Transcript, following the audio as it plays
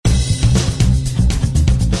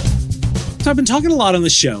I've been talking a lot on the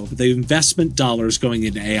show about the investment dollars going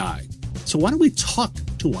into AI. So why don't we talk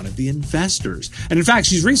to one of the investors? And in fact,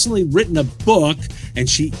 she's recently written a book, and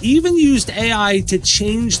she even used AI to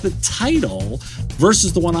change the title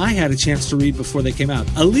versus the one I had a chance to read before they came out.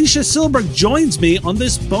 Alysia Silberg joins me on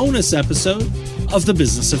this bonus episode of The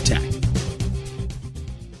Business of Tech.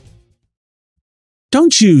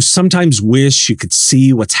 Don't you sometimes wish you could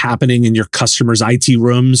see what's happening in your customers' IT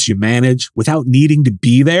rooms you manage without needing to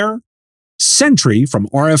be there? Sentry from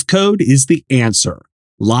RF Code is the answer.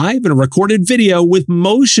 Live and recorded video with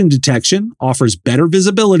motion detection offers better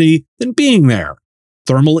visibility than being there.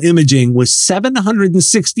 Thermal imaging with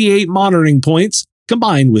 768 monitoring points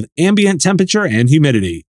combined with ambient temperature and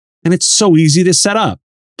humidity. And it's so easy to set up.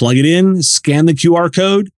 Plug it in, scan the QR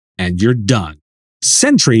code, and you're done.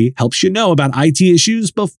 Sentry helps you know about IT issues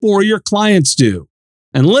before your clients do.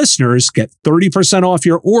 And listeners get 30% off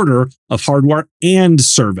your order of hardware and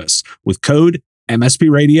service with code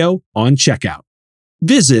MSP Radio on checkout.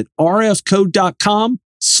 Visit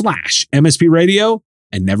rfcode.com/MSP Radio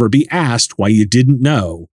and never be asked why you didn't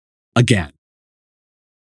know again.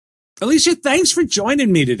 Alysia, thanks for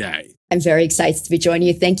joining me today. I'm very excited to be joining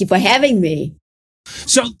you. Thank you for having me.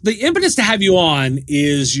 So the impetus to have you on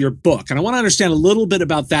is your book, and I want to understand a little bit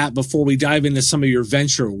about that before we dive into some of your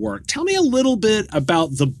venture work. Tell me a little bit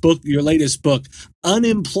about the book, your latest book,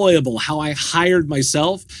 Unemployable, How I Hired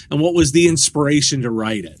Myself, and what was the inspiration to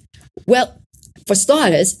write it? Well, for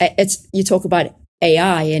starters, you talk about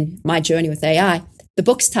AI and my journey with AI. The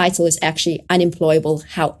book's title is actually Unemployable,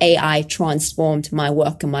 How AI Transformed My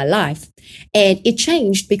Work and My Life. And it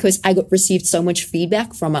changed because I received so much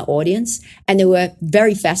feedback from my audience, and they were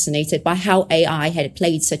very fascinated by how AI had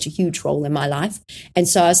played such a huge role in my life. And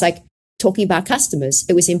so I was like, talking about customers,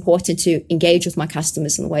 it was important to engage with my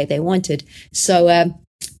customers in the way they wanted. So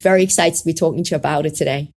very excited to be talking to you about it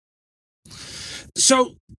today.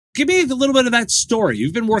 So give me a little bit of that story.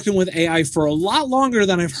 You've been working with AI for a lot longer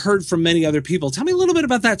than I've heard from many other people. Tell me a little bit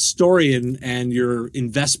about that story and your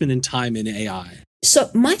investment in time in AI.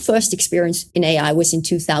 So my first experience in AI was in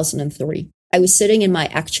 2003. I was sitting in my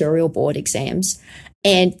actuarial board exams,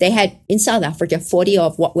 and they had in South Africa 40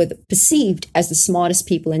 of what were perceived as the smartest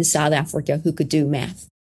people in South Africa who could do math.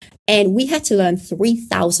 And we had to learn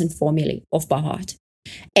 3,000 formulae off by heart.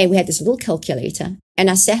 And we had this little calculator,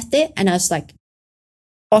 and I sat there and I was like,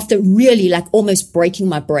 after really like almost breaking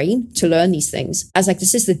my brain to learn these things, I was like,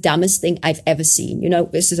 this is the dumbest thing I've ever seen. You know,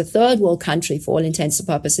 this is a third world country for all intents and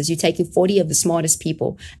purposes. You're taking 40 of the smartest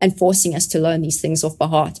people and forcing us to learn these things off by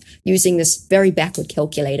heart using this very backward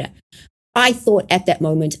calculator. I thought at that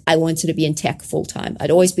moment I wanted to be in tech full time.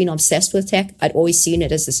 I'd always been obsessed with tech. I'd always seen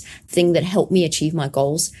it as this thing that helped me achieve my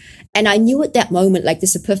goals. And I knew at that moment, like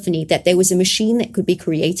this epiphany, that there was a machine that could be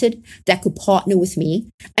created that could partner with me,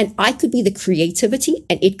 and I could be the creativity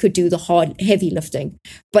and it could do the hard, heavy lifting.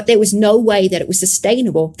 But there was no way that it was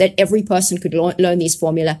sustainable, that every person could learn these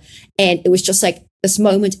formula. And it was just like this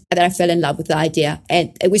moment that I fell in love with the idea.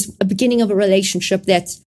 And it was a beginning of a relationship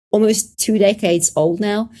that's almost 2 decades old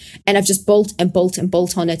now. And I've just built and built and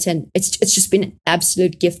built on it. And it's just been an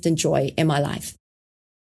absolute gift and joy in my life.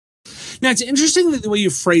 Now, it's interesting the way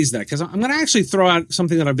you phrase that, because I'm going to actually throw out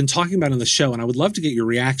something that I've been talking about on the show, and I would love to get your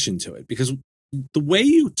reaction to it, because the way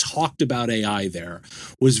you talked about AI there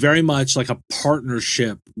was very much like a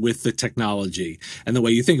partnership with the technology and the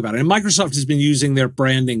way you think about it. And Microsoft has been using their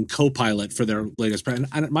branding Copilot for their latest brand.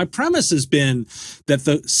 And my premise has been that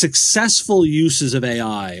the successful uses of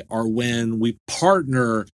AI are when we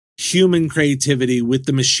partner human creativity with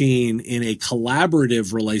the machine in a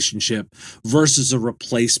collaborative relationship versus a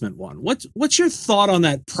replacement one. What's your thought on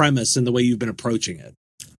that premise and the way you've been approaching it?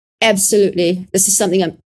 Absolutely. This is something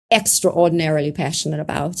I'm extraordinarily passionate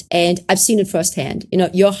about, and I've seen it firsthand. You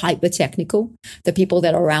know, you're hyper technical. The people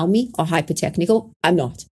that are around me are hyper technical. I'm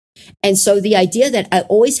not. And so the idea that I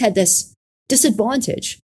always had this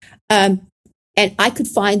disadvantage, and I could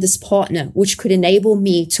find this partner which could enable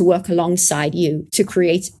me to work alongside you to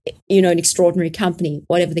create, you know, an extraordinary company,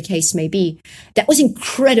 whatever the case may be. That was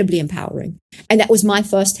incredibly empowering. And that was my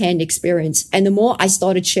firsthand experience. And the more I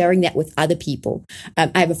started sharing that with other people, I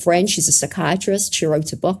have a friend, she's a psychiatrist. She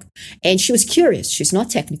wrote a book and she was curious. She's not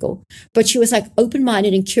technical, but she was like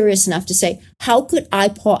open-minded and curious enough to say, how could I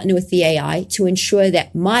partner with the AI to ensure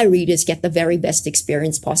that my readers get the very best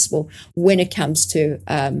experience possible when it comes to,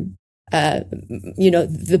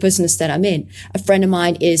 the business that I'm in. A friend of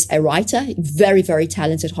mine is a writer, very, very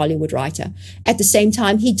talented Hollywood writer. At the same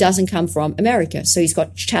time, he doesn't come from America. So he's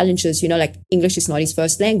got challenges, like English is not his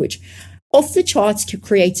first language. Off the charts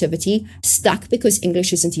creativity, stuck because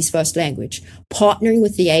English isn't his first language. Partnering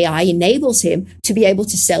with the AI enables him to be able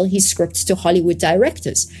to sell his scripts to Hollywood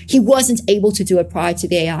directors. He wasn't able to do it prior to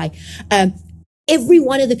the AI. Every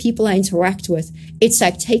one of the people I interact with, it's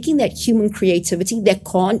like taking that human creativity that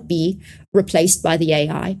can't be replaced by the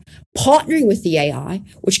AI, partnering with the AI,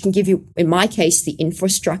 which can give you, in my case, the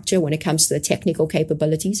infrastructure when it comes to the technical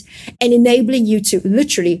capabilities, and enabling you to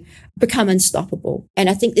literally become unstoppable. And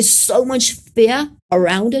I think there's so much fear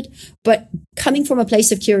around it, but coming from a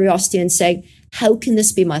place of curiosity and saying, how can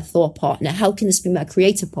this be my thought partner? How can this be my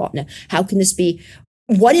creative partner? How can this be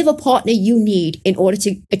whatever partner you need in order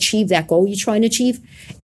to achieve that goal you're trying to achieve?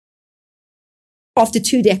 After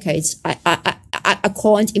 2 decades, I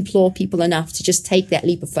can't implore people enough to just take that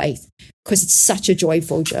leap of faith, because it's such a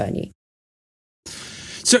joyful journey.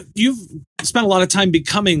 So you've spent a lot of time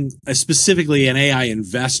becoming specifically an AI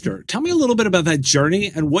investor. Tell me a little bit about that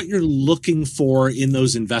journey and what you're looking for in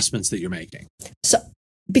those investments that you're making. So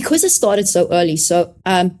because I started so early,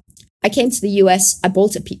 I came to the US, I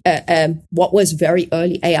built what was very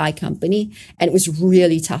early AI company, and it was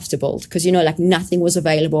really tough to build because, like nothing was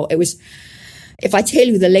available. It was, if I tell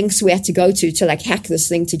you the links we had to go to like hack this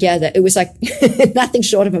thing together, it was like nothing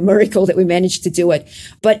short of a miracle that we managed to do it.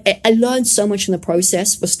 But I learned so much in the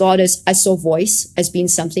process. For starters, I saw voice as being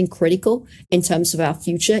something critical in terms of our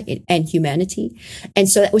future and humanity. And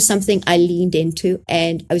so that was something I leaned into,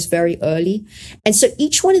 and I was very early. And so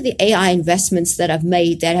each one of the AI investments that I've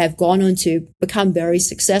made that have gone on to become very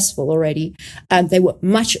successful already, they were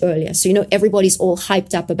much earlier. So, everybody's all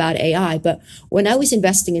hyped up about AI. But when I was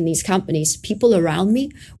investing in these companies, people around me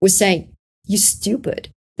were saying, "You're stupid.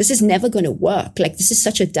 This is never going to work. Like, this is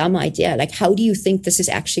such a dumb idea. Like, how do you think this is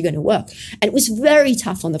actually going to work?" And it was very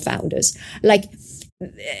tough on the founders. Like,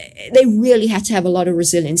 they really had to have a lot of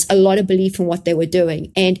resilience, a lot of belief in what they were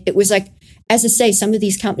doing. And it was like, as I say, some of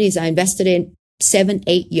these companies I invested in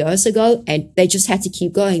 7-8 years ago, and they just had to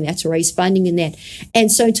keep going. They had to raise funding in that. And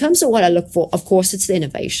so in terms of what I look for, of course, it's the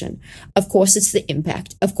innovation. Of course, it's the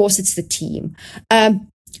impact. Of course, it's the team.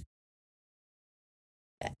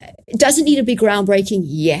 It doesn't need to be groundbreaking.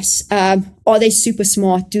 Yes. Are they super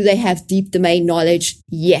smart? Do they have deep domain knowledge?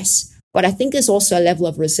 Yes. But I think there's also a level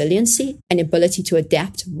of resiliency and ability to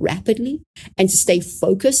adapt rapidly and to stay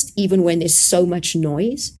focused even when there's so much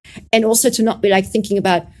noise. And also to not be like thinking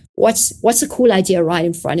about what's a cool idea right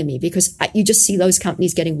in front of me, because you just see those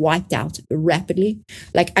companies getting wiped out rapidly.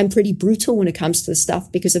 Like, I'm pretty brutal when it comes to the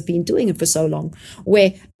stuff because I've been doing it for so long,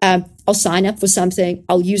 where I'll sign up for something,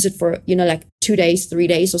 I'll use it for, like 2 days, 3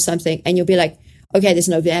 days or something. And you'll be like, okay, there's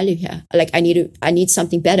no value here. Like, I need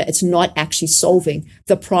something better. It's not actually solving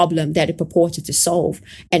the problem that it purported to solve.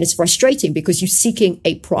 And it's frustrating because you're seeking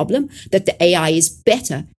a problem that the AI is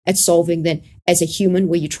better at solving than as a human,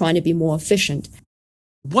 where you're trying to be more efficient.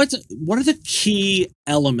 What are the key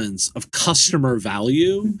elements of customer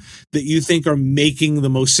value that you think are making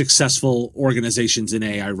the most successful organizations in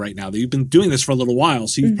AI right now? That you've been doing this for a little while,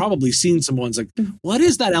 so you've probably seen some ones. Like, what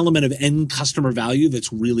is that element of end customer value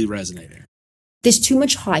that's really resonating? There's too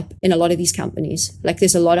much hype in a lot of these companies. Like,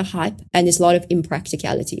 there's a lot of hype and there's a lot of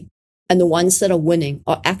impracticality. And the ones that are winning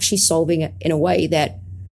are actually solving it in a way that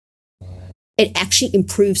it actually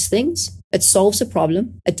improves things. It solves a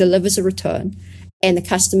problem. It delivers a return. And the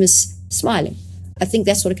customer's smiling. I think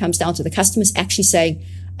that's what it comes down to. The customer's actually saying,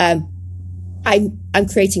 I'm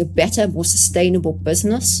creating a better, more sustainable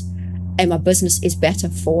business, and my business is better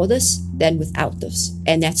for this than without this.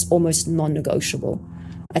 And that's almost non-negotiable.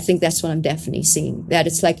 I think that's what I'm definitely seeing. That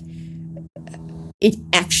it's like, it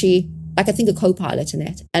actually, like, I think of Copilot in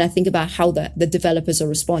that. And I think about how the developers are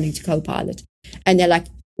responding to Copilot. And they're like,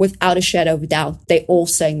 without a shadow of a doubt, they're all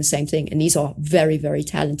saying the same thing. And these are very, very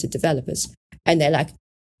talented developers. And they're like,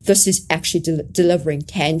 this is actually delivering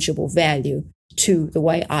tangible value to the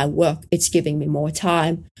way I work. It's giving me more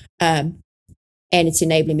time, and it's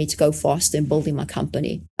enabling me to go faster in building my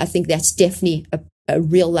company. I think that's definitely a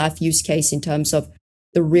real life use case in terms of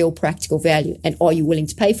the real practical value. And are you willing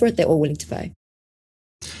to pay for it? They're all willing to pay.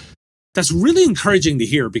 That's really encouraging to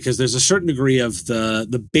hear, because there's a certain degree of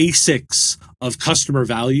the basics of customer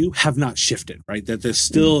value have not shifted, right? That there's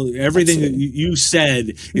still everything that you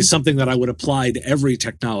said is something that I would apply to every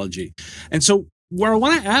technology. And so where I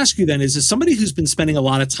want to ask you then is, as somebody who's been spending a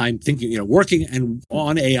lot of time thinking, working and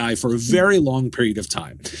on AI for a very long period of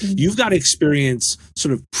time, you've got experience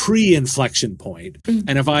sort of pre-inflection point.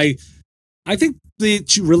 And I think the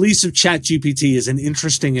release of ChatGPT is an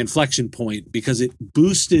interesting inflection point because it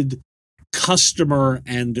boosted customer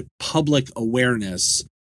and public awareness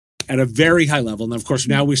at a very high level. And of course,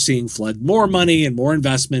 now we're seeing flood more money and more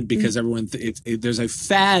investment because everyone, there's a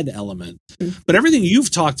fad element. But everything you've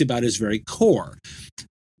talked about is very core.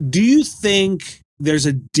 Do you think there's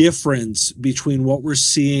a difference between what we're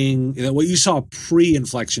seeing, what you saw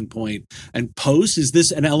pre-inflection point and post? Is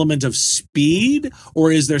this an element of speed,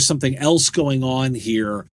 or is there something else going on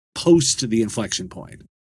here post the inflection point?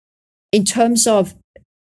 In terms of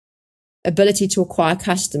ability to acquire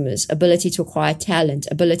customers, ability to acquire talent,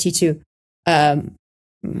 ability to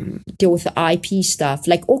deal with the IP stuff,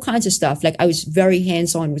 like all kinds of stuff. Like I was very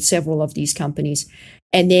hands-on with several of these companies.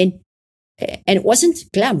 And it wasn't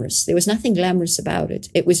glamorous. There was nothing glamorous about it.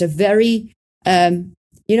 It was a very,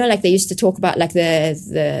 like they used to talk about like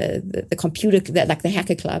the computer, like the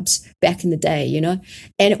hacker clubs back in the day, and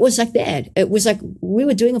it was like that. It was like we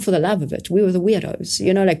were doing it for the love of it. We were the weirdos,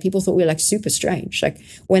 like people thought we were like super strange. Like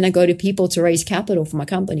when I go to people to raise capital for my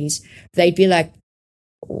companies, they'd be like,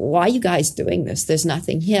 why are you guys doing this? There's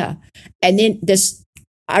nothing here. And then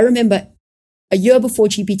I remember a year before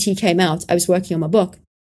GPT came out, I was working on my book.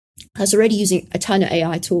 I was already using a ton of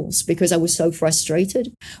AI tools because I was so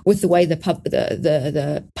frustrated with the way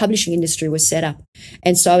the publishing industry was set up.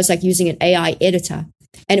 And so I was like using an AI editor.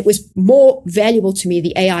 And it was more valuable to me,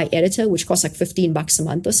 the AI editor, which costs like $15 a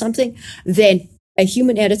month or something, than a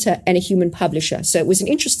human editor and a human publisher. So it was an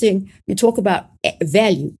interesting, you talk about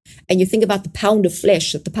value and you think about the pound of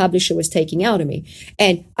flesh that the publisher was taking out of me.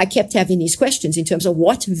 And I kept having these questions in terms of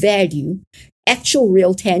what value, actual,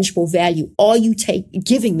 real, tangible value are you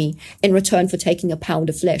giving me in return for taking a pound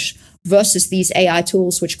of flesh versus these AI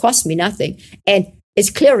tools, which cost me nothing. And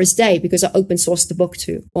it's clear as day because I open sourced the book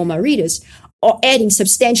to all my readers, are adding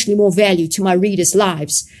substantially more value to my readers'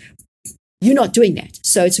 lives. You're not doing that.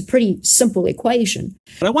 So it's a pretty simple equation.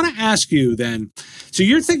 But I want to ask you then, so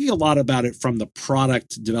you're thinking a lot about it from the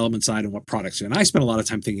product development side and what products are. And I spend a lot of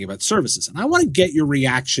time thinking about services. And I want to get your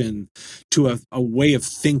reaction to a way of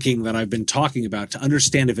thinking that I've been talking about to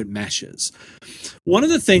understand if it meshes. One of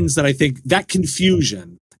the things that I think that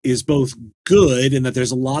confusion is both good in that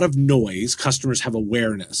there's a lot of noise. Customers have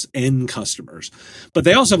awareness, end customers, but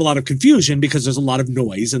they also have a lot of confusion because there's a lot of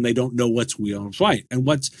noise and they don't know what's right. And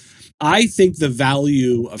I think the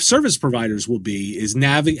value of service providers will be is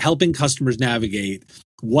helping customers navigate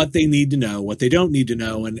what they need to know, what they don't need to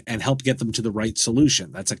know, and help get them to the right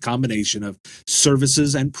solution. That's a combination of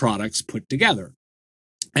services and products put together.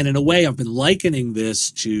 And in a way, I've been likening this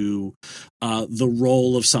to the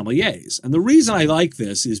role of sommeliers. And the reason I like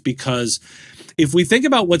this is because if we think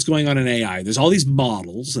about what's going on in AI, there's all these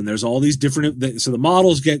models and there's all these different, so the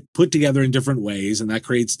models get put together in different ways and that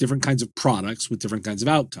creates different kinds of products with different kinds of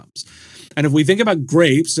outcomes. And if we think about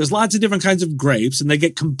grapes, there's lots of different kinds of grapes and they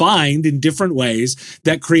get combined in different ways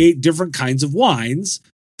that create different kinds of wines,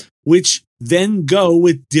 which then go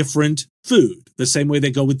with different food, the same way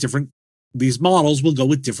they go with these models will go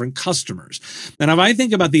with different customers. And if I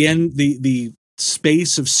think about the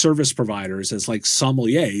space of service providers as like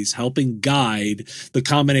sommeliers helping guide the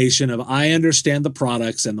combination of I understand the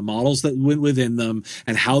products and the models that went within them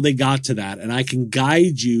and how they got to that, and I can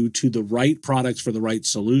guide you to the right products for the right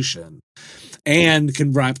solution and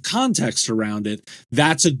can wrap context around it,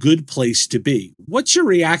 that's a good place to be. What's your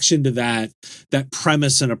reaction to that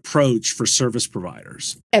premise and approach for service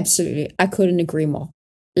providers? Absolutely. I couldn't agree more.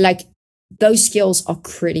 Like, those skills are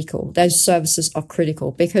critical. Those services are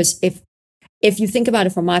critical because if you think about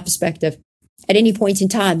it from my perspective, at any point in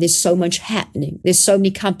time, there's so much happening. There's so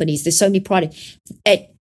many companies. There's so many products.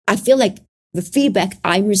 I feel like the feedback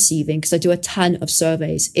I'm receiving, because I do a ton of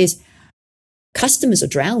surveys, is customers are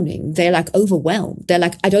drowning. They're like overwhelmed. They're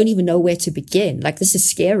like, I don't even know where to begin. Like, this is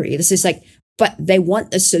scary. This is like, but they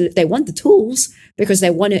want the tools because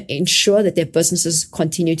they want to ensure that their businesses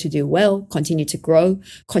continue to do well, continue to grow,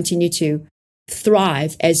 continue to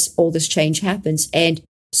thrive as all this change happens. And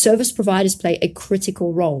service providers play a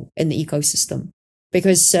critical role in the ecosystem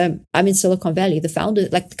because I'm in Silicon Valley. The founder,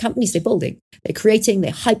 like the companies they're building, they're creating,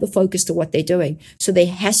 they're hyper-focused to what they're doing. So there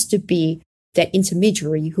has to be that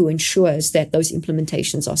intermediary who ensures that those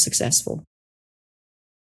implementations are successful.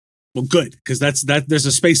 Well, good, because there's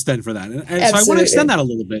a space then for that. And so I want to extend that a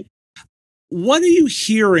little bit. What are you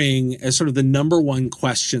hearing as sort of the number one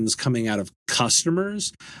questions coming out of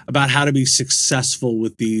customers about how to be successful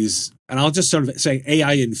with these? And I'll just sort of say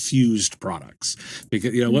AI infused products,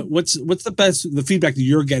 because what's the feedback that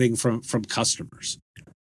you're getting from customers?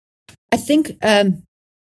 I think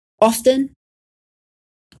often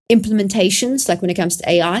implementations, like when it comes to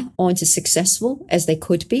AI, aren't as successful as they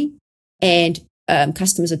could be, and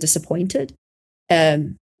customers are disappointed.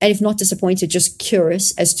 And if not disappointed, just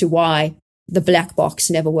curious as to why the black box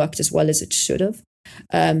never worked as well as it should have.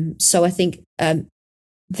 So I think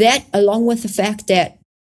that, along with the fact that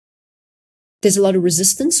there's a lot of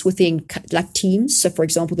resistance within like teams. So for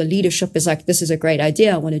example, the leadership is like, this is a great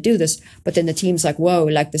idea, I want to do this. But then the team's like, whoa,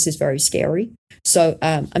 like this is very scary. So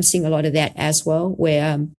I'm seeing a lot of that as well,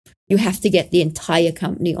 where you have to get the entire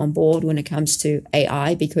company on board when it comes to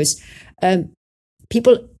AI, because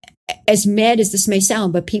people, as mad as this may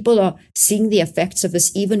sound, but people are seeing the effects of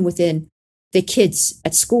this even within their kids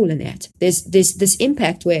at school and that. There's this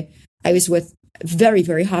impact where I was with very,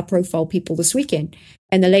 very high profile people this weekend,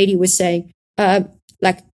 and the lady was saying,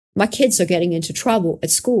 like, my kids are getting into trouble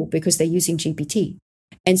at school because they're using GPT.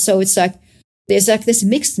 And so it's like, there's like this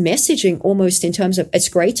mixed messaging almost in terms of it's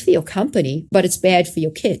great for your company, but it's bad for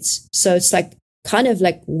your kids. So it's like, kind of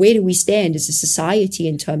like, where do we stand as a society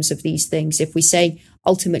in terms of these things if we say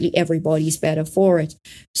ultimately everybody's better for it?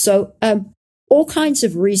 So all kinds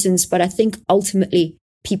of reasons, but I think ultimately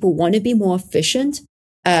people want to be more efficient.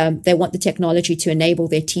 They want the technology to enable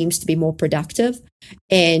their teams to be more productive.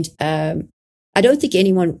 And I don't think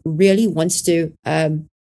anyone really wants to,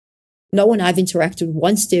 no one I've interacted with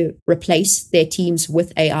wants to replace their teams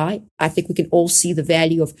with AI. I think we can all see the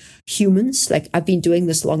value of humans. Like, I've been doing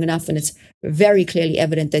this long enough, and it's very clearly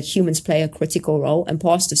evident that humans play a critical role. And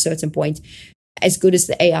past a certain point, as good as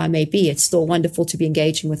the AI may be, it's still wonderful to be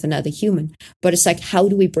engaging with another human. But it's like, how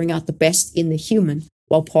do we bring out the best in the human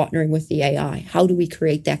while partnering with the AI? How do we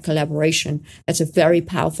create that collaboration? That's a very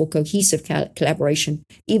powerful, cohesive collaboration.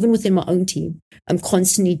 Even within my own team, I'm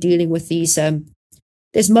constantly dealing with these,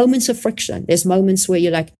 there's moments of friction. There's moments where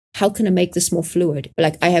you're like, how can I make this more fluid?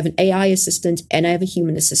 Like, I have an AI assistant and I have a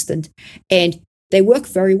human assistant, and they work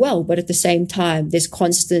very well. But at the same time, there's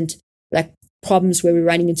constant like problems where we're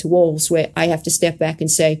running into walls where I have to step back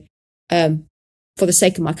and say, for the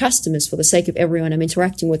sake of my customers, for the sake of everyone I'm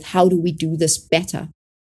interacting with, how do we do this better?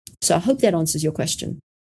 So I hope that answers your question.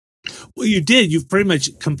 Well, you did. You've pretty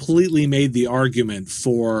much completely made the argument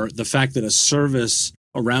for the fact that a service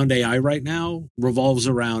around AI right now revolves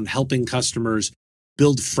around helping customers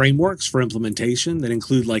build frameworks for implementation that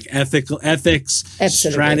include like ethics,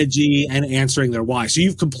 Absolutely. strategy, and answering their why. So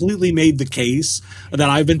you've completely made the case that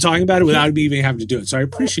I've been talking about it without me even having to do it. So I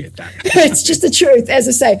appreciate that. It's just the truth. As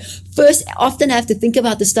I say, first, often I have to think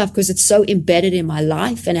about this stuff because it's so embedded in my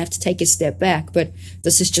life and I have to take a step back. But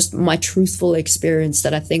this is just my truthful experience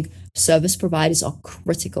that I think service providers are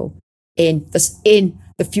critical in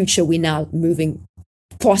the future we're now moving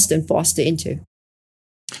faster and faster into.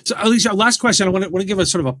 So, Alysia, last question. I want to give a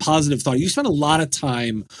sort of a positive thought. You spend a lot of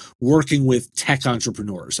time working with tech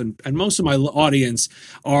entrepreneurs, and most of my audience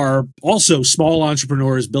are also small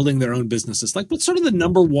entrepreneurs building their own businesses. Like, what's sort of the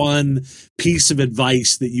number one piece of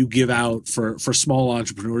advice that you give out for small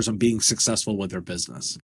entrepreneurs on being successful with their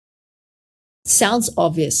business? Sounds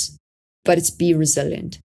obvious, but it's be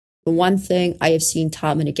resilient. The one thing I have seen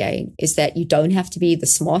time and again is that you don't have to be the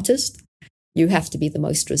smartest. You have to be the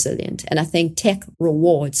most resilient. And I think tech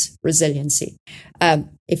rewards resiliency.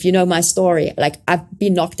 If you know my story, like, I've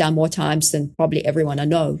been knocked down more times than probably everyone I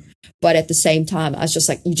know. But at the same time, I was just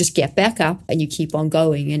like, you just get back up and you keep on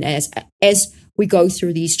going. And as we go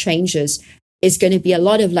through these changes, it's going to be a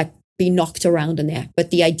lot of like being knocked around in there.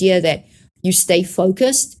 But the idea that you stay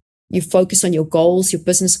focused, you focus on your goals, your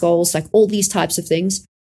business goals, like all these types of things.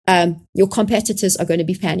 Your competitors are going to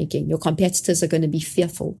be panicking. Your competitors are going to be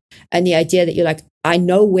fearful. And the idea that you're like, I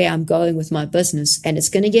know where I'm going with my business and it's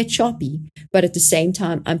going to get choppy, but at the same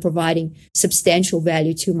time, I'm providing substantial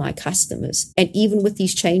value to my customers. And even with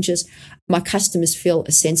these changes, my customers feel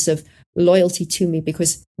a sense of loyalty to me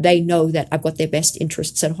because they know that I've got their best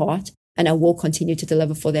interests at heart and I will continue to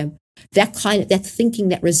deliver for them. That thinking,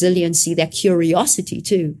 that resiliency, that curiosity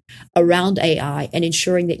too around AI, and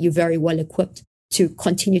ensuring that you're very well equipped to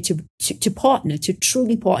continue to partner, to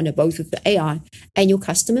truly partner both with the AI and your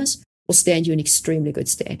customers, will stand you in extremely good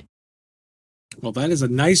stead. Well, that is a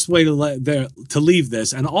nice way to leave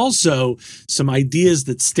this, and also some ideas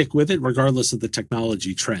that stick with it, regardless of the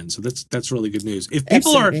technology trend. So that's really good news. If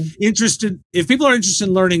people are interested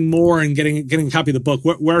in learning more and getting a copy of the book,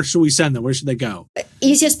 where should we send them? Where should they go?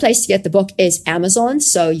 Easiest place to get the book is Amazon.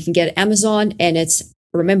 So you can get it at Amazon, and it's,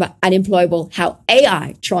 remember, Unemployable, How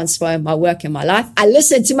AI Transformed My Work and My Life. I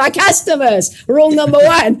listen to my customers, rule number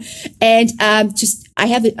one. And I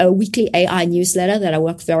have a weekly AI newsletter that I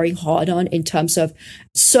work very hard on in terms of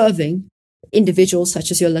serving individuals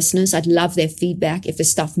such as your listeners. I'd love their feedback. If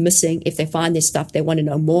there's stuff missing, if they find there's stuff they want to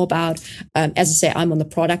know more about. As I say, I'm on the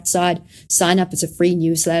product side. Sign up. It's a free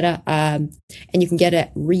newsletter. And you can get it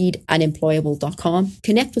at readunemployable.com.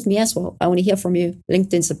 Connect with me as well. I want to hear from you.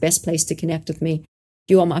 LinkedIn's the best place to connect with me.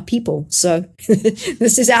 You are my people. So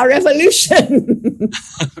this is our revolution.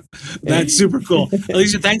 That's super cool.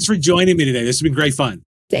 Alysia, thanks for joining me today. This has been great fun.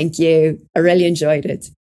 Thank you. I really enjoyed it.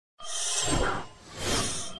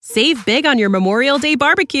 Save big on your Memorial Day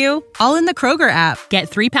barbecue, all in the Kroger app. Get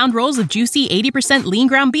 3-pound rolls of juicy 80% lean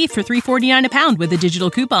ground beef for $3.49 a pound with a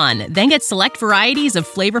digital coupon. Then get select varieties of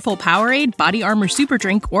flavorful Powerade, Body Armor Super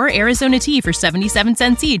Drink, or Arizona tea for 77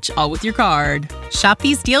 cents each, all with your card. Shop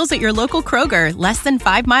these deals at your local Kroger, less than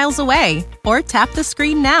 5 miles away. Or tap the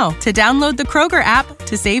screen now to download the Kroger app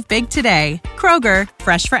to save big today. Kroger,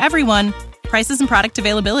 fresh for everyone. Prices and product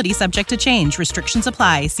availability subject to change. Restrictions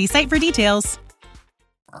apply. See site for details.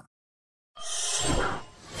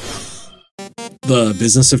 The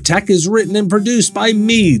Business of Tech is written and produced by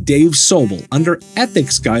me, Dave Sobel, under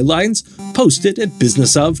ethics guidelines posted at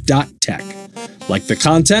businessof.tech. Like the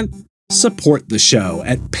content? Support the show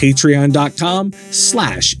at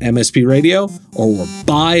patreon.com/MSP Radio or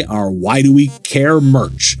buy our Why Do We Care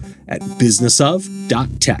merch at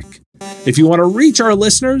businessof.tech. If you want to reach our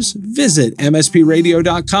listeners, visit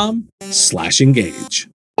mspradio.com/engage.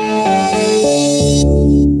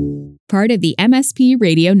 Part of the MSP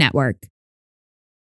Radio Network.